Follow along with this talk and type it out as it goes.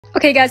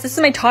Okay guys, this is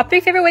my top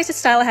 3 favorite ways to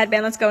style a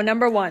headband. Let's go.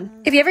 Number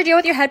 1. If you ever deal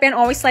with your headband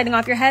always sliding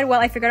off your head,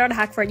 well, I figured out a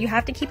hack for it. You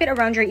have to keep it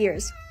around your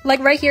ears. Like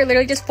right here,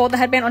 literally just fold the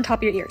headband on top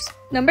of your ears.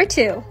 Number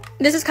 2.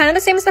 This is kind of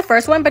the same as the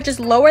first one, but just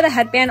lower the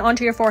headband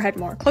onto your forehead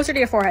more. Closer to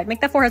your forehead. Make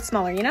that forehead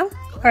smaller, you know?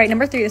 Alright,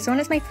 number 3. This one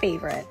is my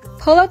favorite.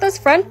 Pull out those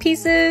front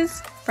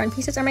pieces. Front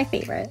pieces are my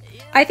favorite.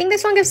 I think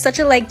this one gives such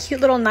a like cute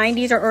little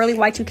 90s or early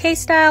Y2K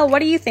style. What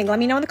do you think? Let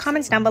me know in the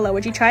comments down below.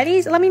 Would you try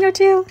these? Let me know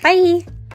too. Bye!